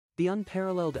The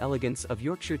Unparalleled Elegance of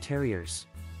Yorkshire Terriers.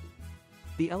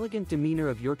 The elegant demeanor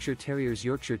of Yorkshire Terriers.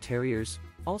 Yorkshire Terriers,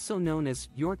 also known as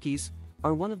Yorkies,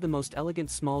 are one of the most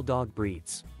elegant small dog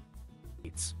breeds.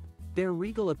 Their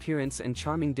regal appearance and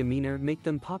charming demeanor make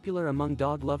them popular among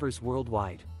dog lovers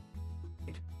worldwide.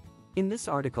 In this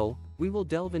article, we will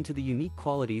delve into the unique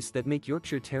qualities that make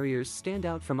Yorkshire Terriers stand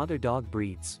out from other dog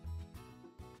breeds.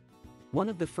 One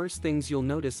of the first things you'll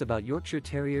notice about Yorkshire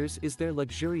Terriers is their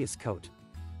luxurious coat.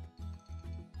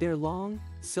 Their long,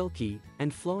 silky,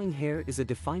 and flowing hair is a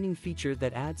defining feature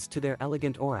that adds to their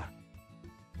elegant aura.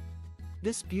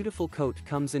 This beautiful coat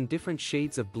comes in different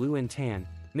shades of blue and tan,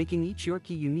 making each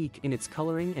Yorkie unique in its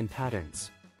coloring and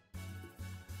patterns.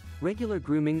 Regular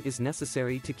grooming is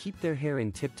necessary to keep their hair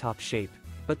in tip-top shape,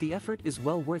 but the effort is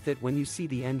well worth it when you see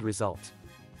the end result.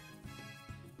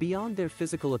 Beyond their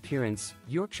physical appearance,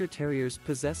 Yorkshire Terriers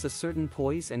possess a certain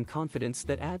poise and confidence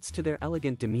that adds to their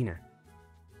elegant demeanor.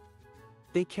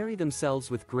 They carry themselves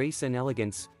with grace and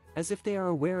elegance, as if they are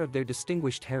aware of their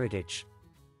distinguished heritage.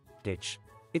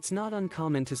 It's not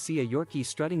uncommon to see a Yorkie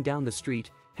strutting down the street,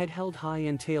 head held high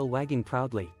and tail wagging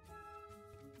proudly.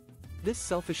 This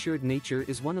self-assured nature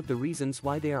is one of the reasons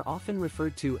why they are often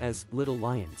referred to as little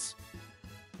lions.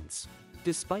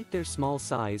 Despite their small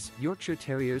size, Yorkshire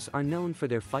Terriers are known for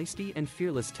their feisty and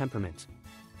fearless temperament.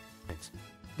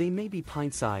 They may be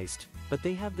pint-sized, but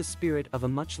they have the spirit of a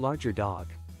much larger dog.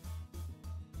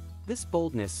 This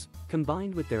boldness,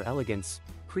 combined with their elegance,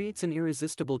 creates an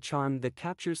irresistible charm that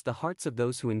captures the hearts of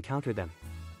those who encounter them.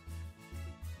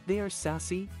 They are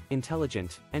sassy,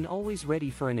 intelligent, and always ready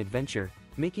for an adventure,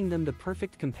 making them the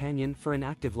perfect companion for an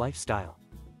active lifestyle.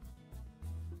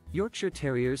 Yorkshire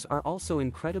Terriers are also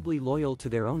incredibly loyal to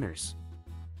their owners.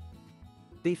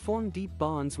 They form deep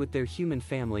bonds with their human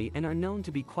family and are known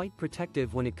to be quite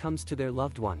protective when it comes to their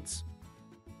loved ones.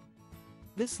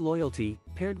 This loyalty,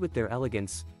 paired with their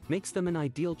elegance, makes them an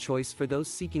ideal choice for those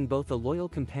seeking both a loyal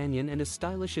companion and a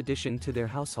stylish addition to their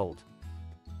household.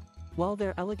 While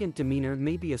their elegant demeanor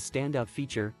may be a standout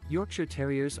feature, Yorkshire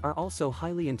Terriers are also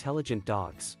highly intelligent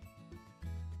dogs.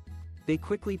 They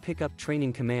quickly pick up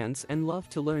training commands and love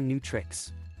to learn new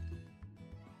tricks.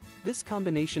 This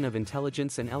combination of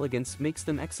intelligence and elegance makes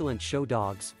them excellent show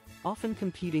dogs, often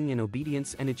competing in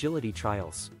obedience and agility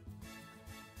trials.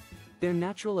 Their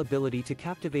natural ability to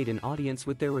captivate an audience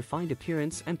with their refined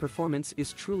appearance and performance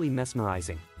is truly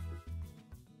mesmerizing.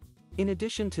 In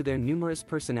addition to their numerous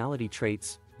personality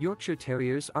traits, Yorkshire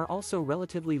Terriers are also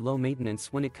relatively low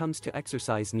maintenance when it comes to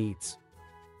exercise needs.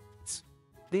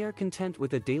 They are content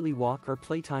with a daily walk or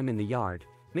playtime in the yard,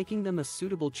 making them a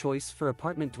suitable choice for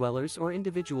apartment dwellers or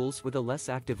individuals with a less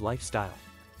active lifestyle.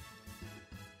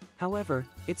 However,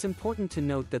 it's important to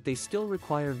note that they still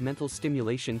require mental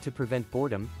stimulation to prevent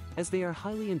boredom, as they are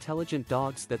highly intelligent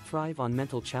dogs that thrive on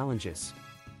mental challenges.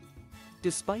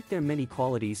 Despite their many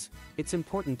qualities, it's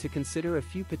important to consider a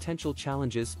few potential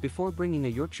challenges before bringing a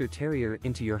Yorkshire Terrier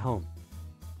into your home.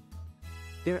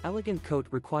 Their elegant coat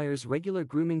requires regular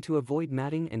grooming to avoid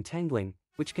matting and tangling,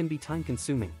 which can be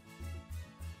time-consuming.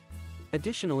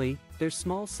 Additionally, their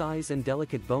small size and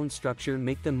delicate bone structure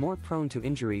make them more prone to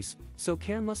injuries, so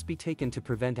care must be taken to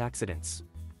prevent accidents.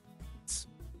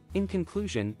 In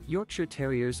conclusion, Yorkshire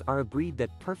Terriers are a breed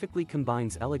that perfectly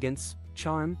combines elegance,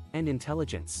 charm, and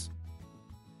intelligence.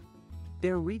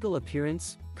 Their regal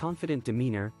appearance, confident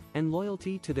demeanor, and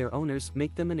loyalty to their owners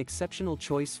make them an exceptional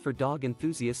choice for dog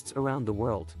enthusiasts around the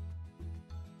world.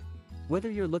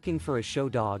 Whether you're looking for a show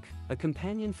dog, a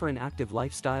companion for an active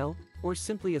lifestyle, or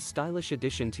simply a stylish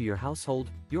addition to your household,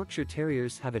 Yorkshire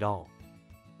Terriers have it all.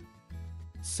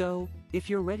 So, if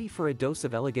you're ready for a dose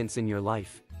of elegance in your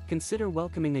life, consider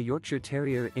welcoming a Yorkshire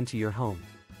Terrier into your home.